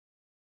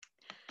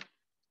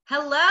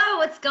Hello,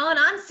 what's going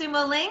on,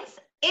 Sumo Links?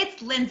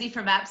 It's Lindsay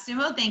from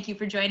AppSumo. Thank you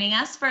for joining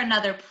us for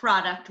another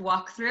product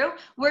walkthrough.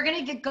 We're going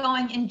to get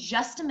going in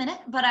just a minute,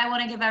 but I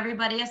want to give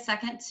everybody a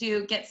second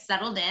to get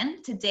settled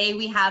in. Today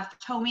we have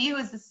Tomi, who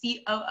is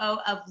the COO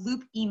of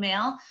Loop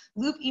Email.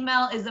 Loop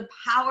Email is a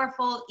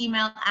powerful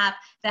email app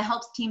that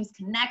helps teams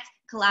connect,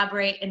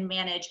 collaborate, and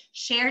manage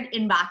shared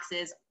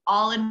inboxes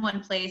all in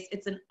one place.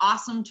 It's an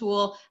awesome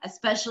tool,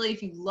 especially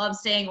if you love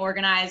staying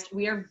organized.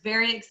 We are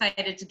very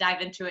excited to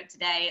dive into it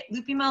today.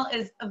 Loop Email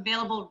is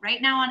available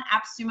right now on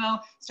AppSumo,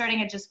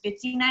 starting at just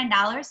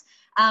 $59.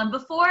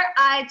 Before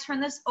I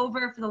turn this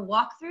over for the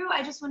walkthrough,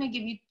 I just want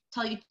to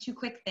tell you two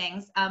quick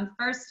things.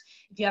 First,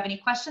 if you have any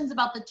questions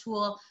about the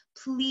tool,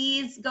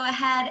 please go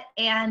ahead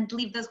and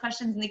leave those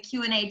questions in the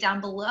Q&A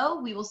down below.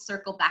 We will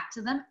circle back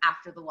to them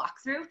after the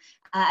walkthrough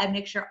and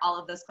make sure all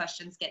of those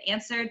questions get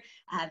answered.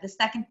 The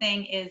second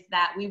thing is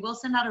that we will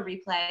send out a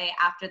replay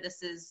after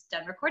this is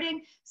done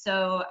recording,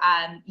 so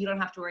you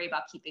don't have to worry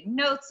about keeping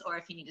notes, or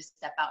if you need to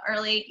step out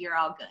early, you're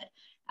all good.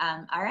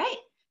 All right,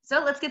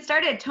 so let's get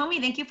started.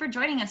 Tomi, thank you for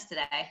joining us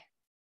today.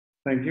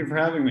 Thank you for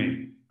having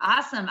me.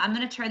 Awesome. I'm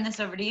going to turn this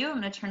over to you. I'm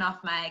going to turn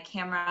off my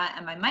camera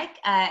and my mic,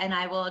 and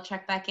I will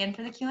check back in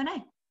for the Q&A.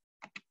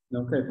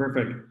 Okay,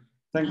 perfect.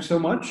 Thanks so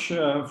much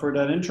for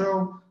that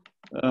intro.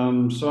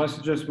 So I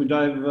suggest we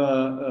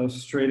dive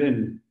straight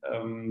in.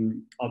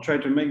 I'll try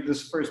to make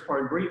this first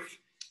part brief.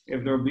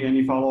 If there will be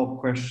any follow-up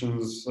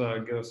questions,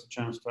 give us a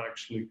chance to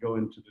actually go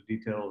into the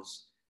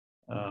details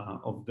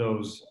of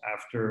those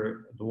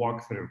after the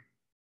walkthrough.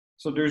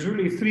 So there's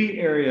really three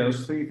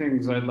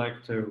things I'd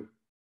like to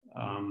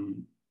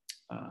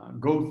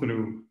go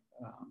through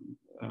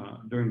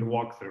during the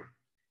walkthrough.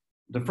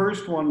 The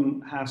first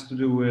one has to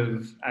do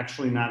with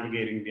actually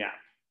navigating the app.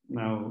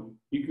 Now,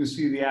 you can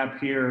see the app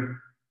here.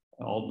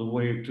 All the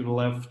way to the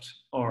left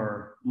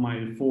are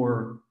my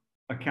 4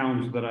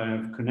 accounts that I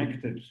have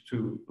connected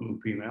to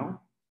Loop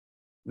Email.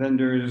 Then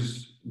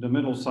there's the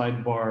middle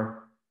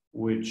sidebar,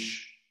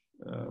 which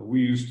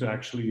we use to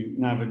actually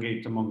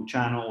navigate among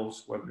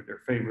channels, whether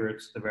they're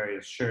favorites, the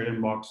various shared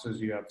inboxes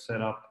you have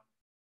set up,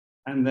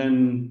 and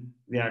then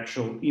the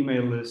actual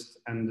email list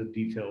and the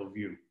detail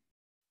view.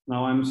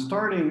 Now I'm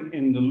starting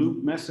in the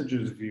Loop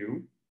Messages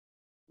view,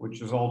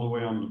 which is all the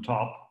way on the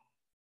top.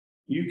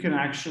 You can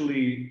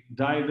actually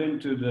dive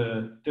into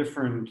the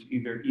different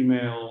either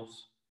emails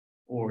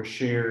or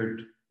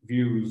shared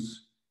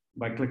views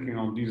by clicking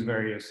on these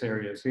various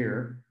areas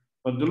here.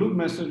 But the Loop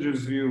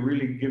Messages view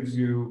really gives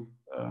you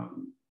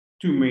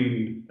 2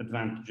 main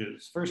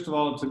advantages. First of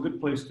all, it's a good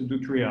place to do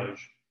triage.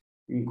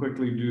 You can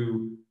quickly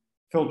do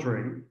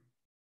filtering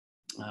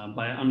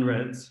by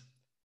unreads.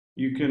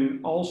 You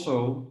can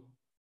also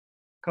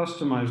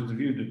customize the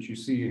view that you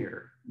see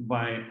here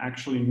by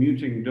actually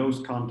muting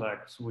those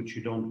contacts which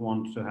you don't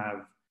want to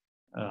have,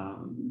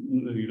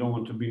 you don't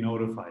want to be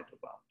notified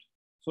about.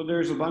 So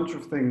there's a bunch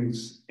of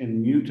things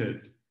in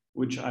muted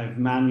which I've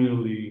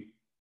manually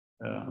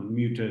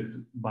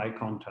muted by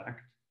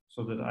contact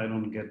so that I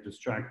don't get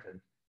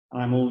distracted.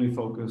 And I'm only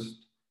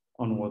focused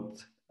on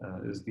what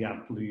is the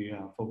aptly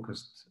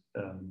focused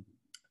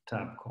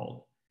tab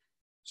called.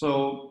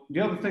 So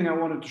the other thing I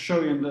wanted to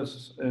show you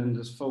in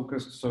this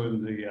focused, so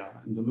in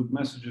the Loop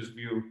Messages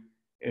view,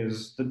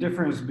 is the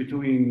difference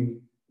between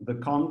the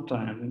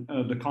content,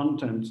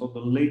 so the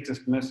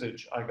latest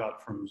message I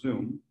got from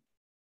Zoom,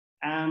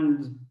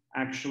 and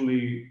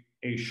actually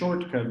a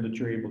shortcut that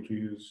you're able to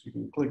use. You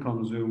can click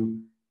on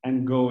Zoom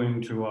and go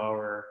into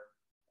our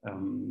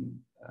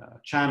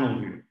channel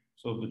view.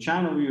 So the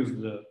channel view is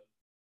the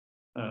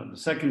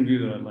second view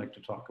that I'd like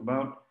to talk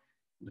about.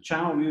 The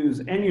channel view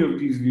is any of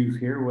these views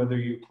here, whether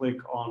you click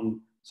on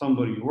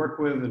somebody you work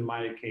with, in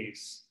my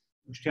case,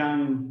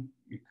 Bushtian,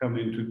 you come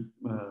into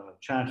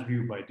chat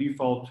view by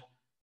default,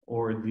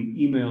 or the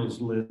emails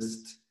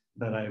list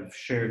that I've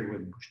shared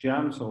with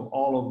Bushtian. So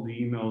all of the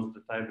emails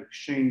that I've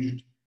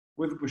exchanged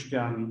with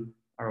Bushtian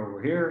are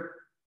over here,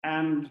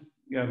 and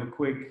you have a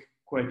quick,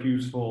 quite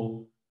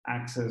useful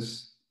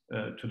access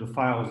to the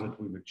files that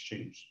we've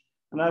exchanged.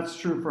 And that's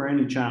true for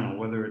any channel,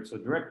 whether it's a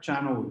direct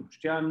channel with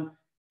Bushtian,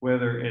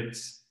 whether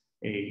it's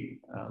a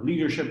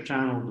leadership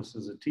channel, this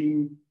is a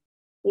team,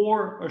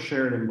 or a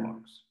shared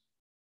inbox.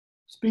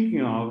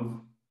 Speaking of,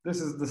 this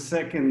is the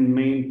second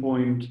main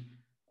point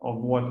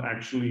of what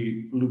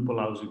actually Loop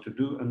allows you to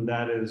do, and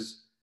that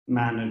is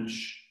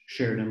manage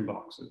shared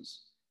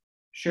inboxes.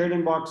 Shared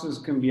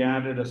inboxes can be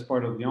added as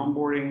part of the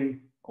onboarding,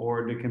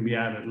 or they can be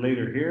added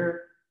later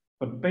here.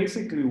 But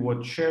basically what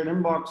the shared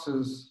inbox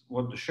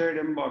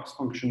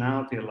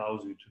functionality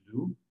allows you to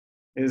do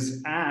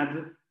is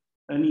add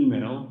an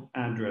email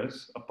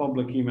address, a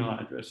public email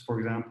address, for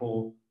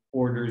example,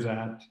 orders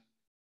at,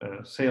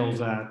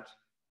 sales at,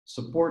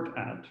 support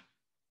at,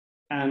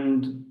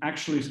 and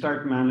actually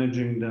start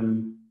managing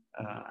them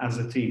as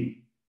a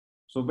team.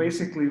 So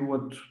basically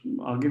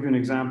I'll give you an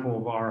example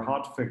of our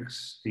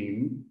hotfix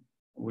team,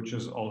 which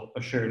is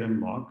a shared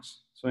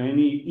inbox. So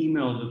any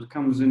email that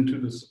comes into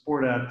the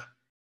support at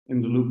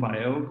in the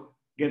Loop.io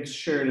gets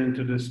shared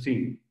into this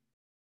team.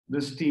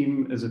 This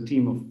team is a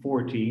team of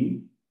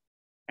 14.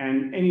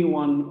 and any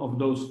one of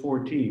those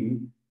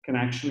 14 can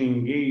actually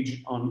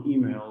engage on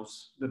emails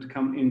that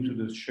come into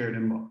this shared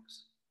inbox.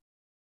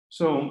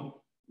 So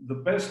the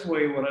best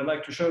way, what I'd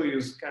like to show you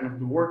is kind of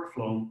the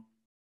workflow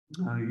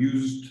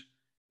used,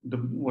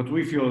 what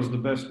we feel is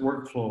the best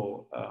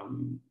workflow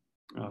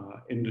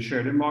in the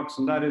shared inbox,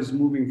 and that is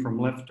moving from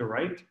left to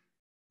right.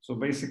 So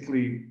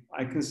basically,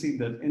 I can see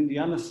that in the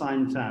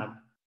unassigned tab,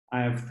 I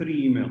have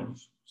 3 emails.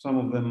 Some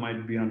of them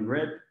might be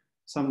unread,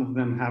 some of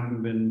them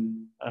haven't been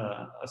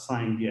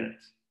assigned yet.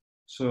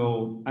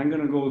 So I'm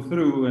going to go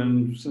through,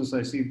 and since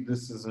I see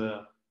this is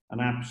an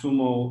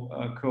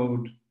AppSumo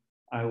code,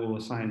 I will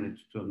assign it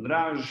to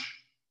Andraj.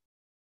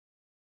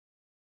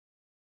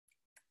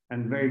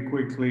 And very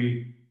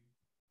quickly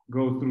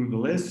go through the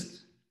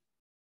list.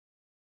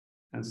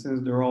 And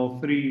since they're all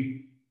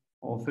three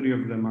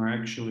of them are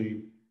actually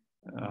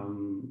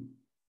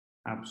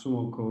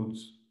AppSumo codes,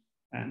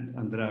 and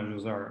Andraj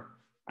is our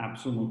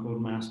AppSumo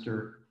code master.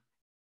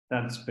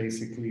 That's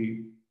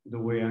basically the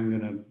way I'm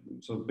gonna,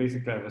 so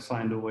basically I've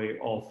assigned away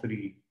all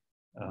three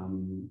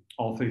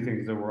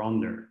things that were on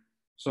there.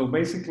 So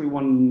basically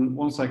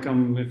once I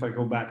come, if I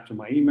go back to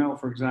my email,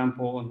 for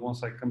example, and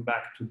once I come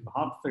back to the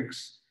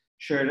hotfix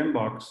shared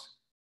inbox,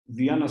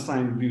 the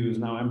unassigned view is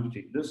now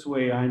empty. This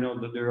way I know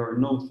that there are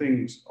no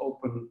things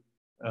open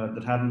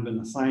that haven't been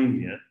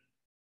assigned yet.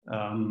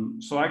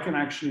 So I can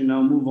actually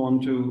now move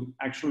on to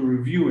actually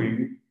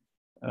reviewing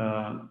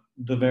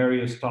the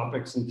various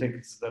topics and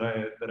tickets that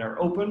are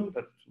open,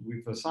 that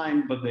we've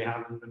assigned, but they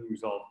haven't been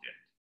resolved yet.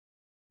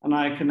 And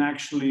I can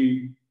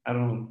actually, I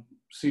don't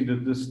see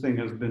that this thing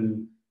has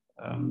been,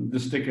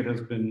 this ticket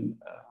has been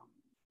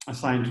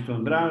assigned to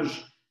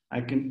Andraj.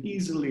 I can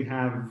easily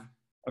have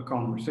a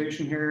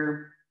conversation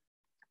here.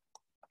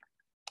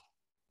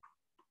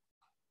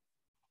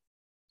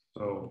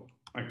 So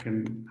I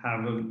can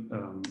have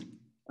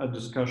a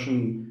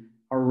discussion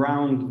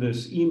around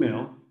this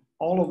email.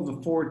 All of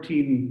the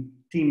 14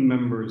 team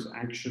members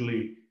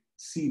actually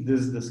see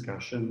this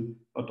discussion,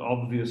 but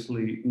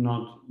obviously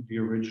not the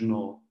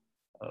original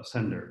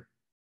sender.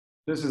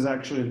 This is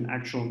actually an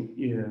actual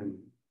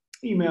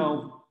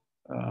email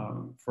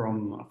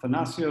from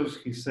Athanasios.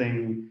 He's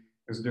saying,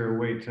 is there a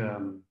way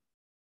to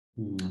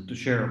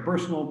share a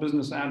personal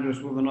business address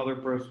with another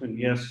person?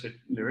 Yes,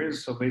 there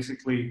is. So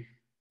basically,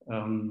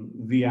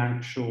 the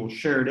actual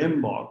shared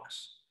inbox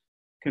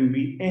can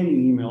be any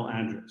email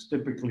address.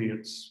 Typically,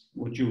 it's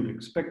what you would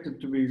expect it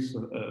to be.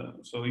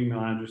 So email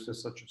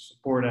addresses such as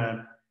support at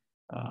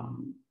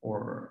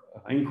or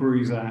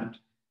inquiries at,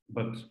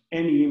 but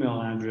any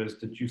email address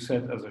that you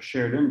set as a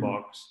shared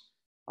inbox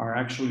are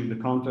actually the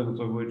contents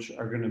of which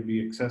are going to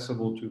be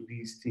accessible to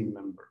these team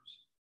members.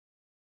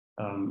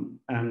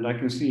 And I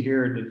can see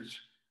here that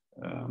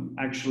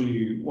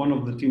actually one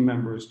of the team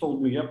members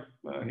told me, yep,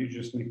 he's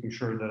just making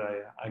sure that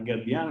I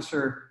get the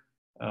answer.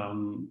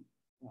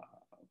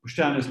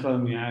 Pushtan is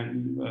telling me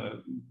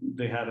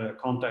they had a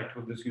contact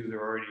with this user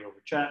already over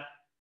chat,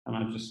 and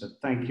I just said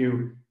thank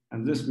you.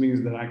 And this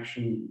means that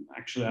actually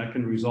I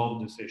can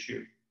resolve this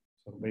issue.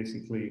 So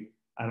basically,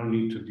 I don't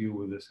need to deal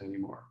with this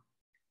anymore.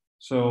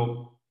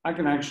 So I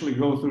can actually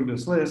go through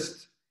this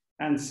list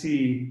and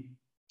see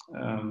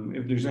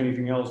if there's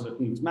anything else that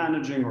needs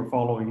managing or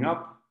following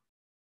up.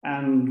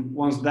 And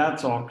once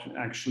that's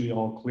actually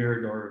all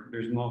cleared, or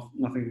there's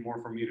nothing more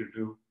for me to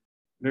do,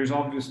 there's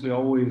obviously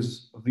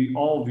always the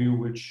all view,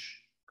 which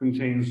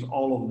contains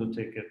all of the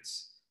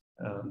tickets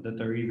that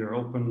are either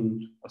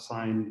opened,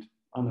 assigned,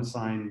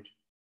 unassigned.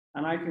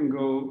 And I can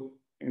go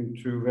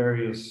into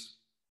various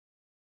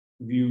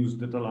views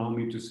that allow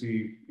me to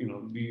see,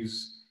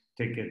 these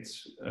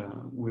tickets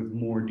with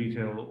more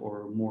detail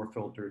or more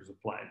filters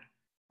applied,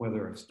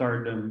 whether I've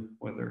started them,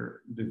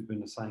 whether they've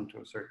been assigned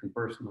to a certain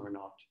person or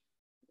not,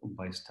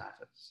 by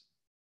status.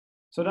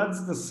 So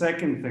that's the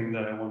second thing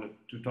that I wanted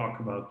to talk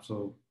about.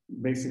 So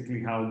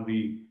basically how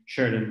the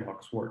shared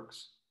inbox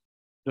works.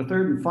 The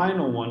third and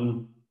final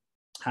one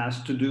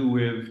has to do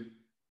with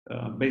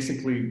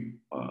basically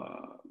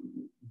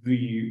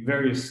the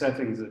various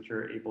settings that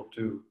you're able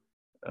to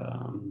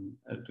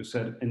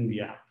set in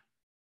the app.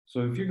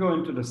 So if you go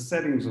into the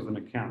settings of an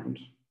account,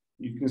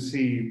 you can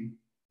see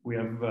we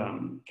have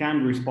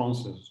canned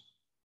responses,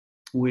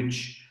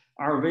 which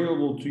are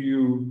available to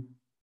you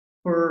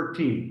per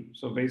team.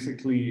 So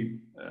basically,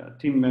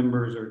 team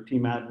members or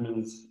team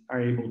admins are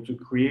able to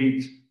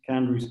create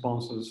canned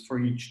responses for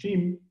each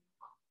team,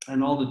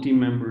 and all the team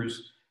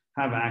members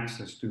have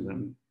access to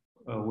them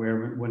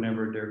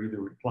whenever they're either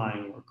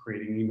replying or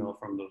creating email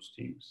from those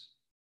teams.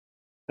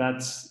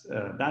 That's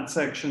that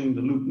section.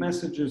 The loop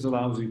messages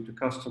allows you to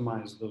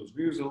customize those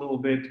views a little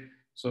bit.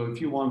 So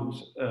if you want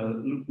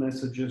loop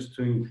messages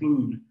to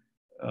include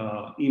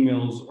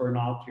emails or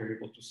not, you're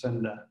able to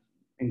send that.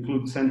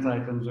 Include sent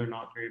items or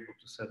not, you're able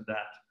to set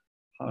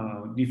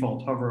that.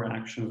 Default hover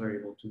actions are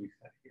able to be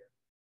set here.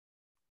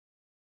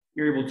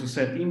 You're able to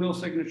set email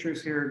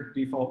signatures here,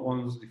 default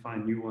ones,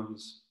 define new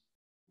ones.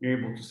 You're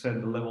able to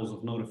set the levels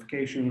of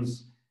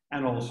notifications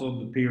and also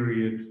the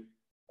period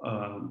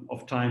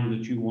of time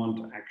that you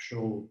want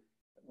actual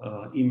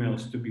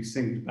emails to be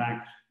synced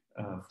back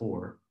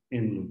for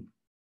in loop.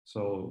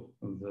 So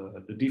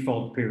the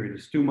default period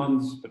is 2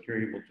 months, but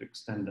you're able to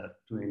extend that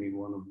to any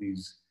one of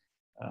these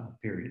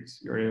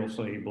periods. You're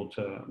also able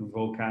to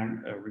remove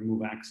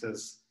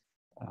access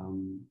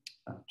to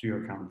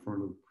your account for a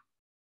loop.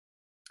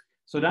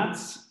 So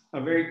that's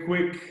a very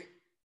quick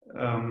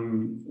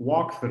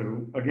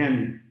walkthrough.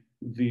 Again,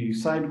 the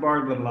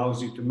sidebar that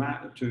allows you to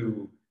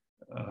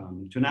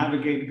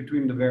navigate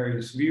between the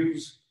various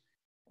views,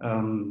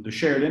 the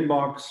shared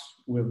inbox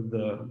with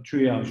the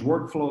triage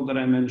workflow that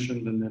I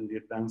mentioned, and then the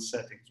advanced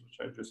settings, which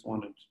I just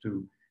wanted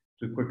to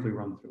quickly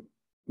run through.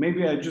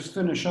 Maybe I just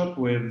finish up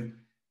with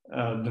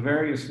the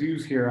various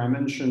views here. I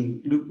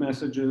mentioned loop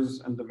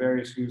messages and the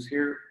various views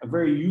here. A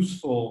very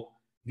useful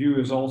view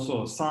is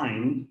also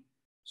assigned.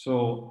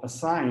 So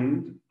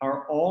assigned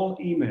are all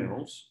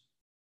emails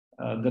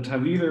that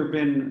have either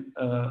been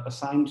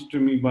assigned to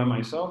me by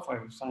myself,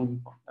 I've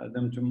assigned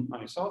them to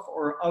myself,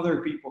 or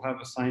other people have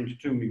assigned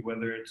to me,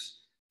 whether it's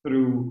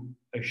through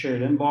a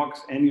shared inbox,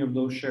 any of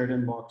those shared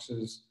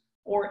inboxes,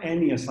 or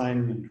any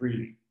assignment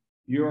really.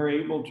 You're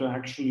able to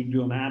actually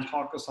do an ad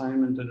hoc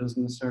assignment that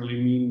doesn't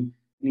necessarily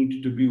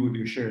need to be with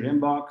your shared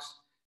inbox,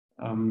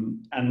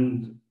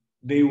 and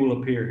they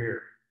will appear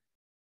here.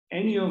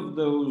 Any of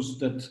those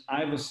that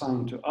I've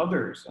assigned to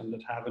others and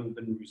that haven't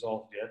been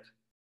resolved yet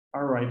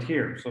are right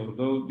here.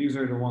 So these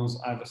are the ones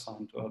I've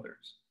assigned to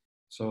others.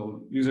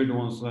 So these are the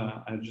ones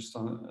that I just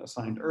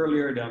assigned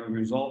earlier that haven't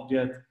resolved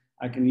yet.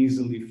 I can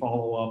easily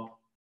follow up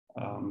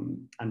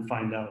and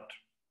find out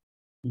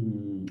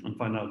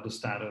the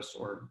status,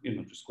 or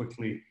just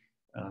quickly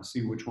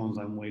see which ones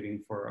I'm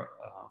waiting for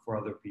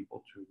other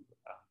people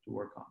to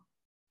work on.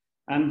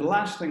 And the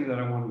last thing that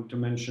I wanted to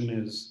mention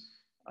is,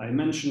 I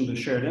mentioned the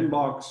shared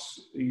inbox.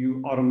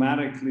 You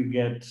automatically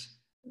get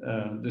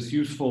this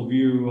useful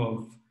view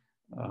of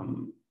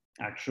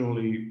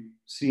actually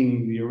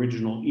seeing the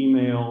original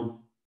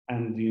email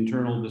and the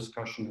internal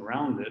discussion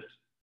around it.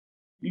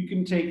 You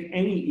can take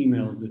any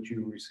email that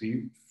you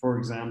received, for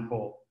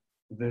example,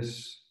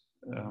 this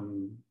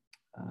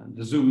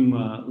the Zoom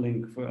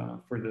link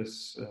for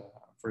this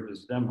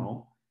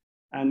demo,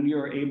 and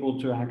you're able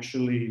to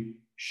actually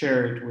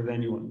share it with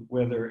anyone,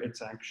 whether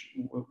it's a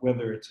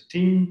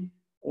team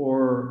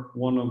or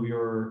one of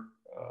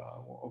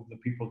of the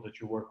people that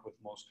you work with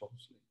most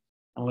closely.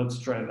 And let's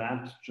try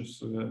that just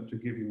to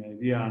give you an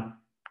idea.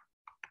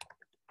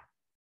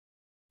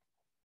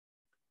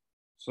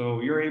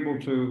 So you're able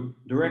to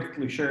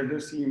directly share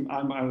this.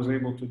 I was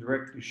able to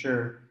directly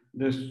share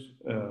this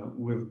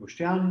with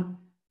Bostian.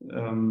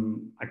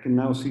 I can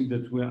now see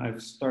that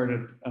I've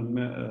started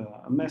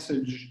a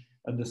message,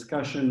 a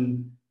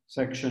discussion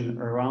section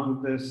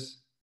around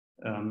this,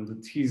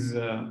 that he's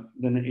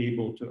then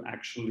able to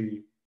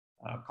actually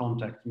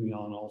contact me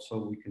on.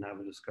 Also, we can have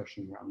a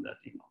discussion around that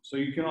email. So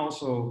you can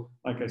also,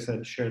 like I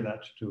said, share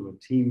that to a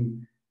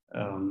team.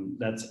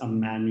 That's a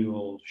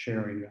manual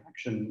sharing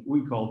action.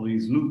 We call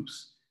these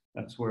loops.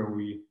 That's where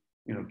we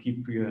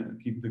keep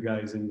the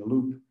guys in the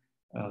loop.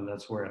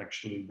 That's where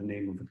actually the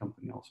name of the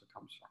company also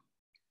comes from.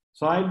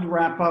 So I'd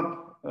wrap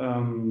up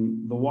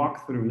the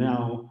walkthrough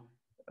now,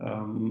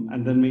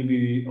 and then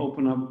maybe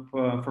open up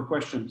for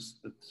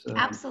questions.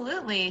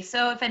 Absolutely.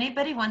 So if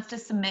anybody wants to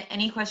submit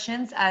any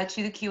questions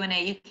to the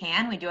Q&A, you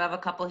can. We do have a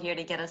couple here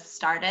to get us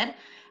started.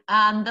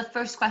 The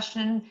first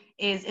question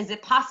is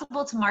it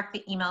possible to mark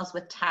the emails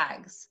with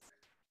tags?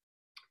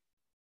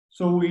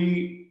 So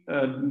we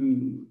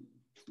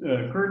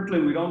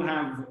currently we don't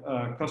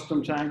have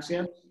custom tags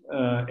yet.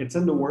 It's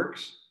in the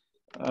works.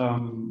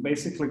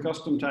 Basically,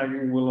 custom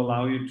tagging will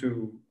allow you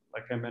to,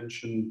 like I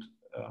mentioned,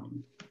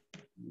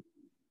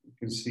 you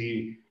can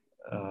see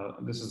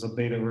this is a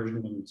beta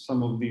version, and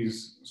some of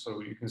these,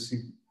 so you can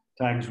see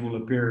tags will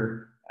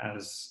appear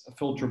as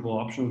filterable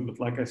options. But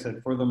like I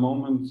said, for the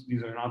moment,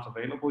 these are not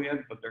available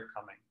yet, but they're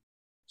coming.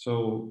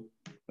 So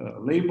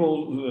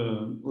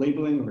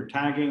labeling or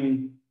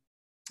tagging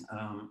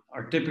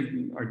are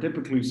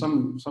typically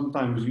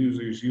sometimes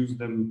users use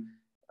them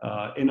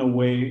in a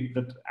way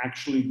that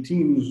actually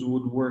teams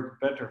would work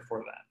better for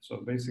that.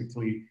 So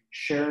basically,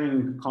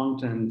 sharing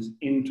content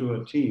into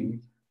a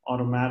team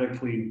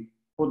automatically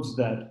puts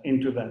that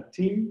into that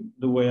team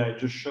the way I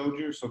just showed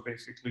you. So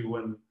basically,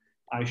 when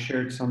I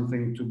shared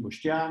something to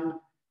Bostian,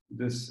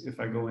 if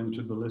I go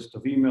into the list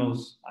of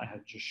emails, I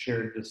had just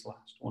shared this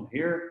last one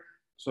here.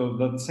 So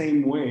that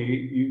same way,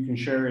 you can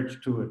share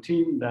it to a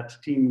team. That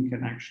team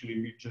can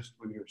actually be just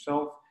with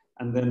yourself.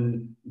 And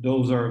then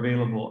those are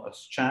available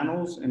as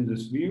channels in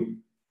this view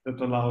that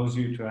allows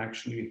you to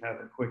actually have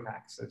a quick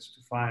access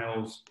to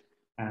files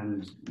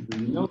and the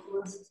note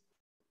list.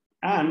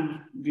 And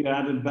the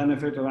added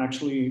benefit of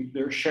actually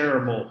they're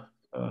shareable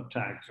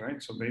tags,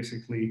 right? So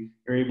basically,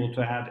 you're able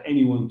to add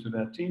anyone to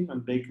that team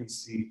and they can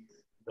see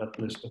that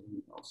list of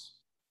emails.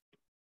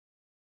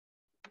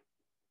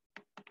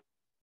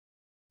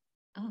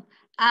 Oh,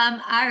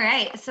 all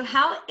right. So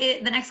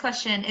the next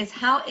question is,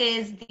 how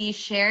is the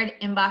shared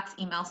inbox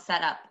email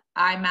set up?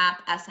 IMAP,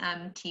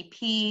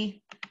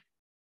 SMTP?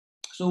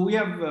 So we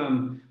have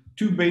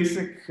two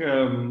basic,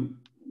 the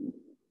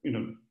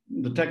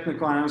the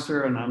technical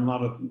answer, and I'm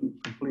not a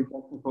complete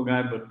technical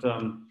guy, but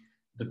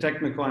the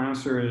technical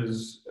answer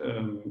is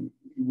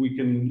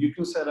you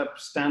can set up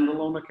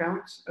standalone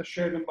accounts as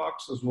shared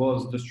inbox as well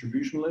as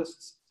distribution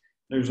lists.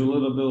 There's a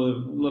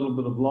little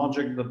bit of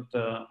logic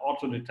that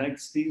auto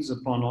detects these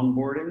upon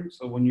onboarding.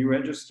 So when you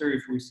register,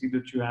 if we see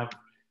that you have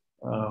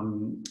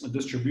a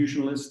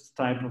distribution list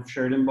type of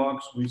shared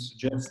inbox, we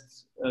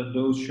suggest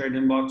those shared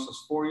inboxes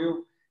for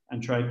you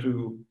and try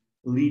to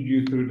lead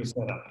you through the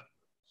setup.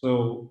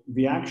 So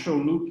the actual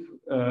Loop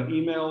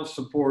email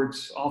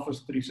supports Office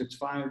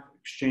 365,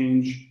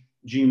 Exchange,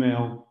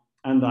 Gmail,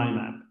 and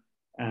IMAP.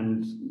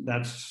 And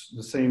that's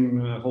the same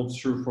holds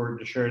true for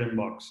the shared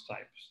inbox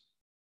types.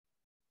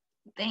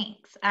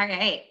 Thanks. All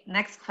right,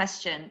 next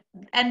question.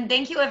 And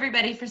thank you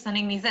everybody for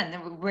sending these in.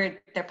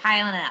 They're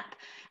piling up.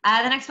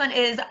 The next one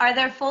is, are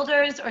there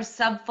folders or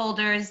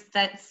subfolders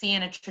that see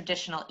in a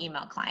traditional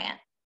email client?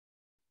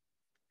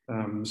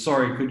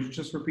 Sorry, could you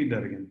just repeat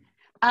that again?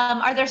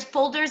 Are there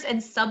folders and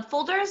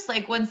subfolders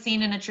like one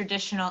seen in a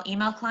traditional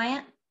email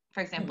client?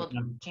 For example,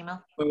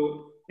 Gmail?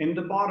 So in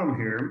the bottom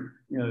here,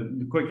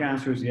 the quick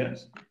answer is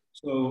yes.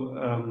 So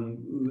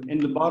in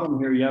the bottom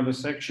here, you have a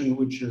section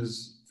which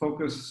is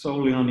focused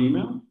solely on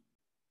email.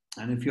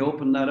 And if you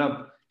open that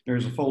up,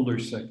 there's a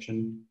folders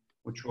section,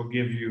 which will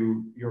give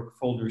you your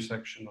folder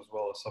section as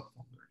well as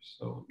subfolders.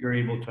 So you're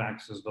able to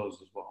access those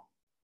as well.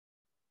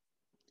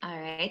 All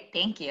right,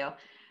 thank you.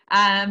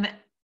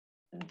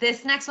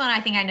 This next one, I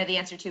think I know the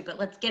answer to, but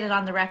let's get it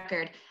on the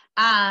record.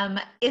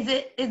 Is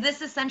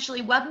this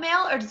essentially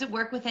webmail, or does it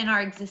work within our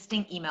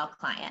existing email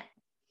client?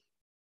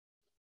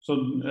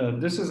 So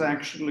this is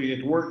actually,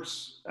 it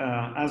works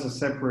as a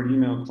separate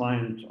email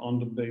client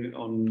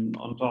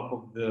on top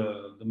of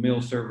the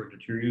mail server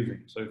that you're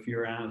using. So if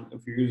you're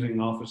using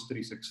Office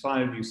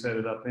 365, you set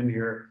it up in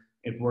here.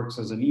 It works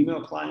as an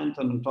email client,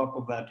 and on top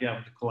of that, you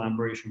have the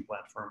collaboration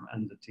platform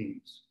and the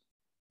Teams.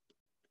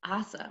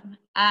 Awesome.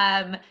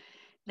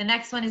 The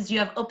next one is, do you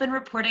have open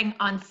reporting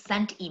on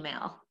sent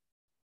email?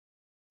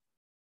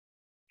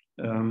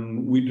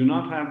 We do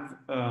not have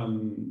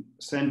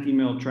sent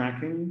email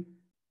tracking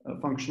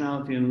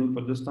functionality in Loop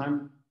at this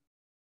time.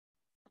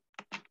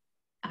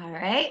 All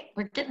right,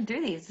 we're getting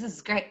through these. This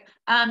is great.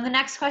 The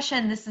next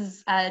question, this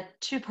is a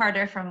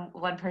two-parter from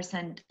one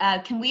person.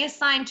 Can we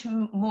assign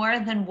to more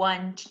than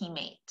one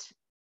teammate?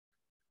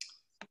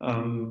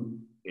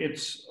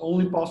 It's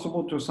only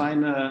possible to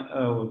assign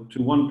to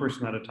one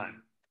person at a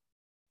time.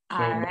 So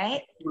all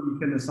right. you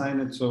can assign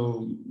it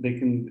so they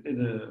can,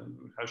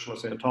 how shall I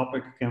say, a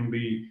topic can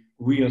be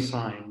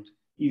reassigned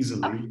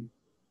easily. Okay.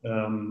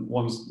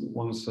 Once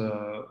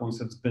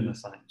it's been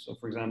assigned. So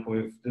for example,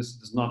 if this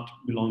does not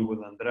belong with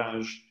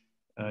Andraj,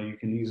 you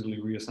can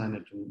easily reassign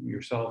it to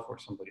yourself or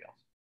somebody else.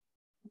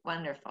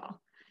 Wonderful.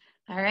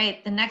 All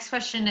right, the next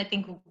question I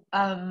think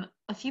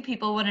a few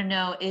people want to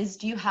know is,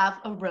 do you have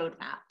a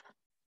roadmap?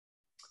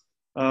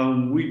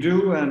 We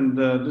do, and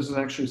this is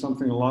actually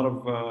something a lot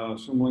of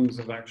Zoomlings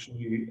have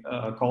actually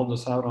called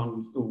us out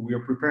on. We are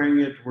preparing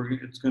it.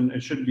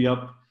 It should be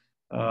up,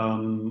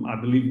 I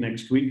believe,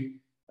 next week.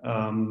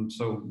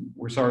 So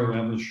we're sorry we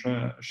haven't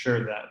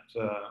shared that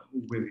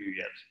with you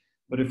yet.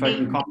 But if I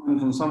can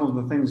comment on some of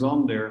the things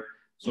on there,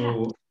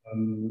 so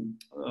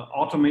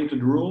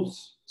automated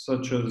rules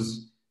such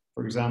as,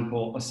 for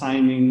example,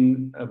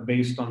 assigning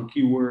based on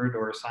keyword,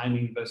 or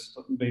assigning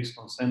based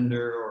on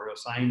sender, or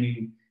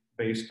assigning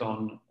based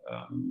on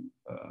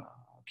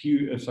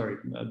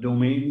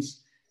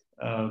domains.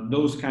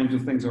 Those kinds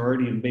of things are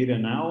already in beta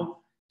now.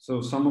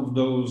 So some of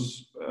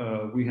those,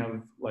 we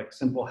have like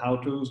simple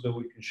how-tos that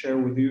we can share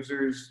with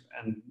users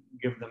and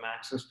give them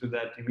access to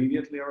that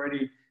immediately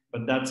already,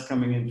 but that's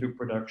coming into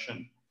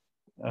production.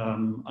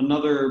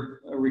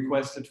 Another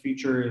requested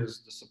feature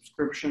is the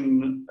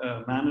subscription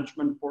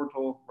management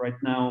portal. Right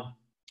now,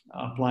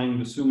 applying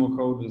the Sumo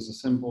code is a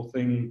simple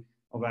thing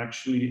of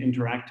actually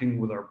interacting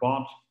with our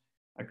bot.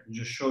 I can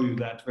just show you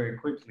that very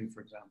quickly,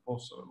 for example.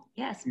 So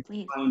yes,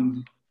 please.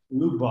 Find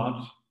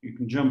LoopBot, you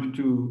can jump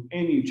to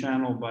any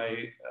channel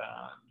by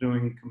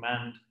doing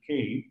Command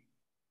K.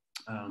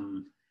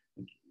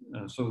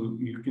 So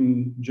you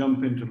can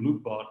jump into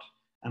LoopBot,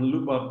 and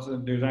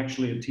LoopBot, there's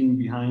actually a team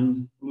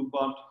behind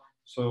LoopBot.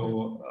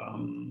 So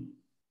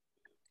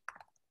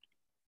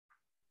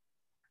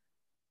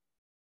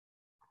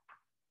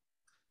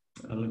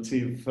let's see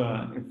if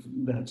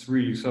that's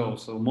really so.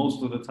 So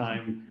most of the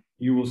time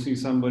you will see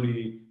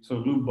somebody,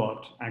 so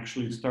LoopBot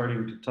actually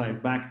starting to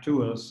type back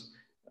to us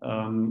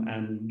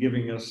and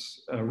giving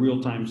us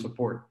real-time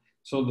support.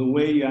 So the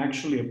way you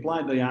actually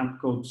apply the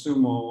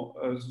AppSumo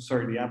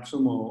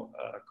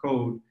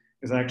code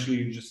is actually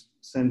you just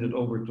send it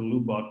over to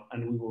LoopBot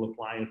and we will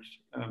apply it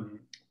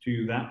to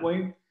you that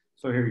way.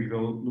 So here you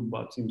go,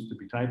 LoopBot seems to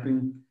be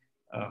typing,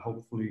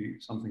 hopefully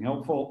something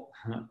helpful.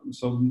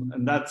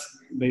 And that's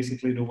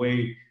basically the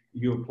way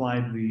you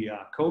apply the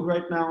code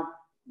right now,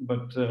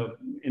 but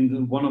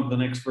in one of the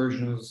next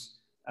versions,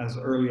 as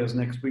early as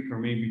next week or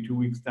maybe 2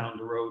 weeks down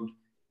the road,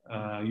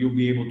 you'll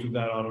be able to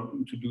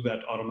do that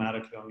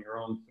automatically on your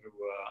own through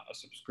a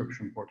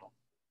subscription portal.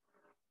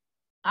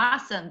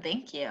 Awesome.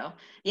 Thank you.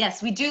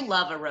 Yes, we do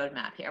love a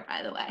roadmap here,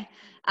 by the way.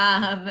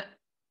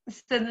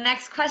 So the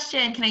next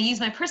question, can I use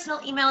my personal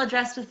email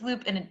address with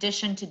Loop in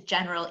addition to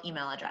general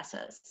email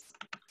addresses?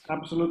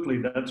 Absolutely,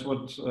 that's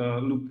what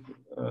Loop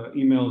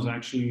email is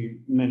actually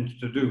meant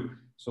to do.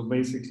 So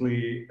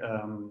basically,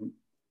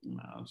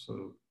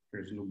 so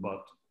here's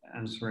Loopbot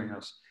answering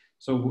us.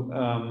 So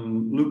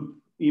Loop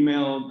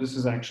email, this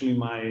is actually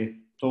my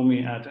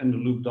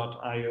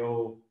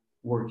tommy@endaloop.io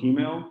work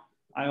email.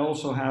 I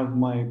also have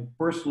my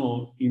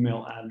personal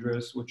email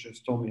address, which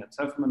is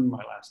tommy@sefman,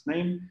 my last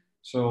name.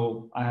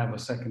 So I have a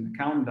second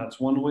account. That's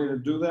one way to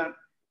do that.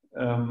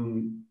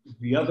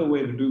 The other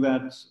way to do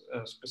that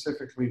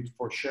specifically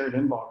for shared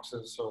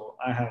inboxes, so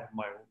I have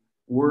my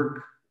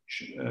work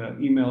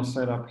email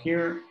set up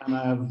here, and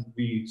I have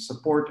the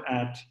support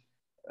at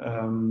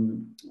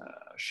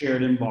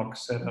shared inbox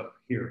set up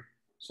here.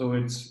 So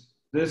it's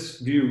this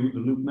view, the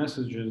Loop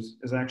messages,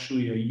 is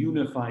actually a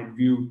unified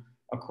view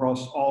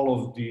across all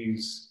of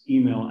these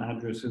email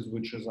addresses,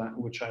 which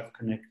I've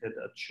connected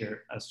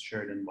as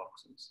shared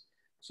inboxes.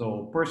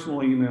 So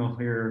personal email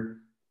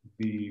here,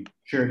 the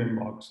shared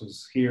inbox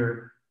is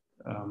here,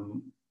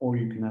 or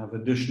you can have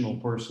additional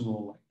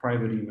personal, like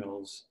private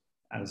emails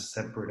as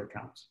separate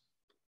accounts.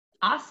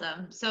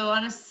 Awesome. So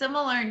on a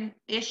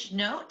similar-ish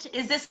note,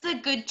 is this a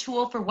good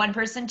tool for one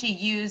person to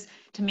use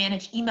to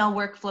manage email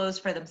workflows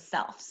for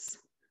themselves?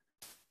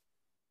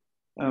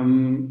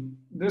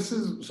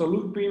 So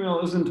Loop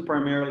email isn't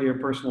primarily a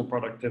personal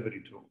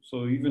productivity tool.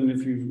 So even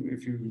if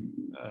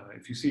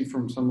you see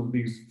from some of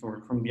these,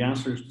 from the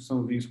answers to some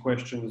of these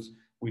questions,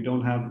 we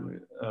don't have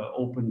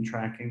open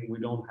tracking. We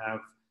don't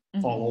have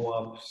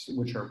follow-ups,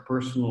 which are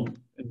personal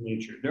in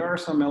nature. There are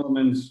some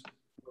elements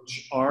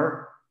which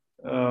are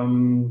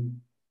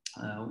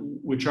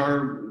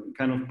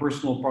kind of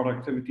personal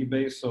productivity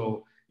based.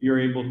 So you're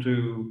able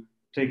to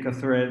take a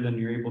thread and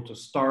you're able to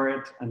star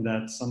it, and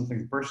that's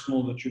something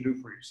personal that you do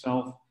for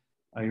yourself.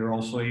 You're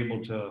also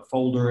able to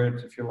folder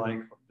it if you like,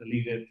 or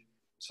delete it.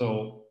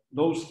 So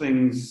those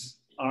things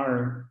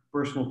are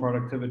personal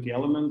productivity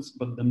elements,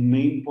 but the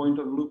main point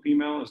of Loop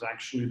email is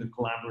actually the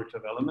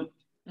collaborative element.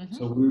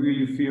 So we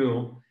really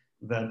feel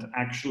that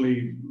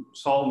actually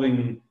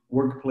solving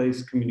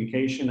workplace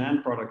communication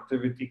and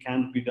productivity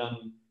can't be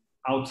done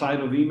outside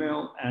of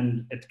email,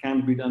 and it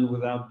can't be done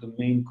without the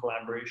main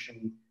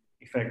collaboration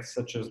effects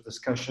such as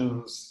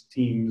discussions,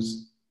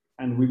 teams,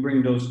 and we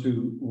bring those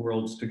two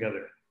worlds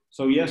together.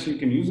 So yes, you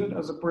can use it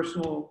as a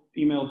personal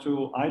email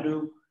tool. I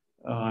do.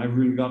 I've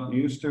really gotten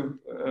used to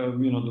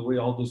the way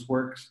all this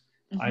works.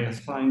 I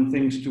assign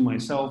things to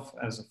myself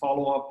as a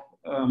follow-up,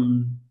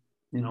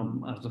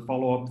 as a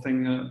follow-up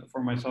thing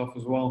for myself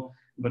as well.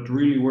 But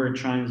really where it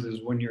shines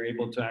is when you're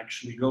able to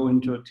actually go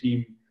into a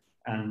team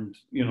and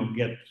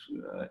get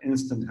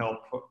instant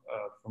help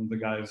from the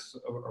guys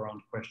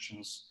around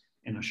questions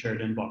in a shared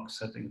inbox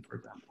setting, for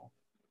example.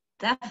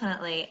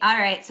 Definitely. All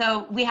right.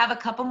 So we have a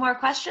couple more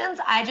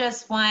questions. I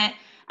just want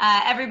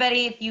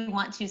everybody, if you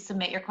want to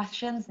submit your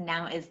questions,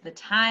 now is the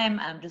time.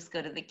 Just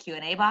go to the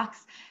Q&A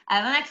box.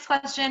 The next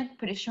question,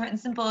 pretty short and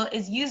simple,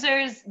 is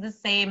users the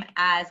same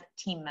as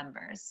team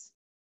members?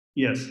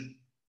 Yes.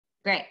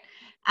 Great.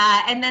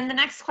 And then the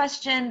next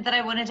question that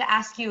I wanted to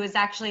ask you is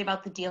actually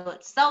about the deal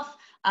itself.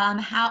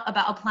 How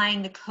about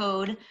applying the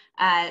code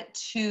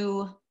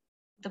to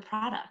the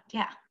product?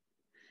 Yeah.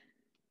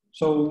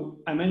 So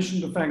I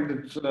mentioned the fact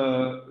that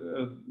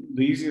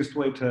the easiest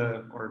way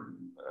to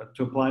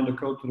apply the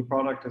code to the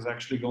product is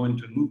actually go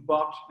into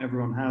Loopbot.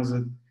 Everyone has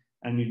it,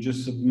 and you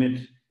just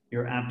submit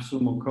your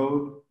AppSumo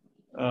code.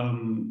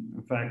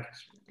 In fact,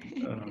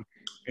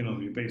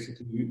 you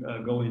basically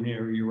go in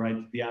here, you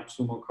write the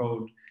AppSumo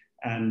code,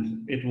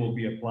 and it will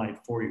be applied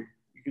for you.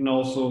 You can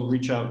also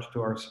reach out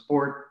to our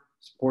support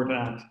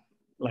at,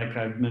 like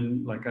I've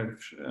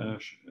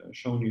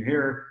shown you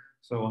here.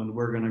 So, and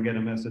we're going to get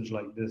a message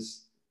like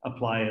this,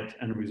 apply it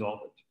and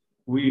resolve it.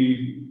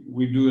 We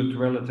do it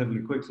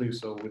relatively quickly,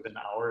 so within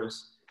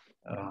hours.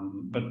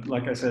 But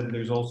like I said,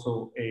 there's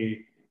also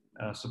a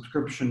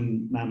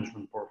subscription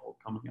management portal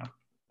coming up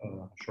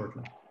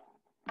shortly.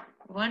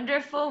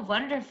 Wonderful,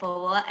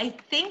 wonderful. Well, I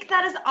think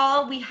that is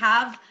all we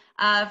have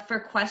for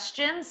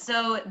questions.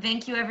 So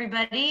thank you,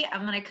 everybody.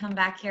 I'm going to come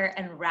back here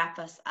and wrap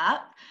us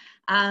up.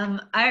 All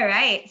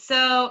right.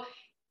 So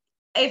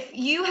if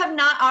you have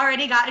not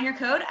already gotten your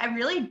code, I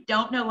really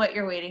don't know what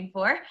you're waiting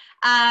for.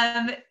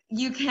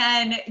 You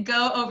can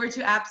go over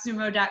to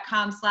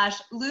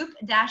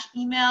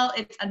appsumo.com/loop-email.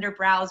 It's under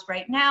browse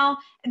right now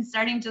and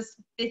starting just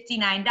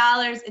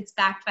 $59. It's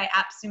backed by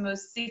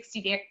AppSumo's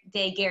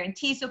 60-day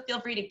guarantee. So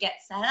feel free to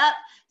get set up,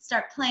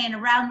 start playing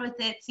around with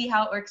it, see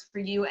how it works for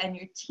you and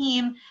your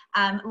team.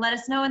 Let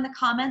us know in the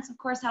comments, of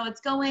course, how it's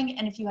going.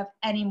 And if you have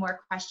any more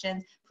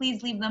questions,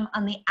 please leave them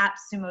on the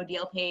AppSumo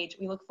deal page.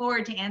 We look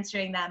forward to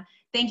answering them.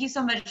 Thank you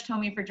so much,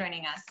 Tommy, for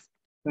joining us.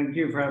 Thank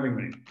you for having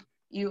me.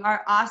 You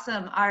are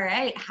awesome. All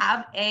right.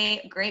 Have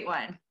a great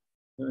one.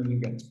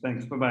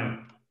 Thanks. Bye-bye.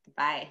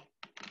 Bye.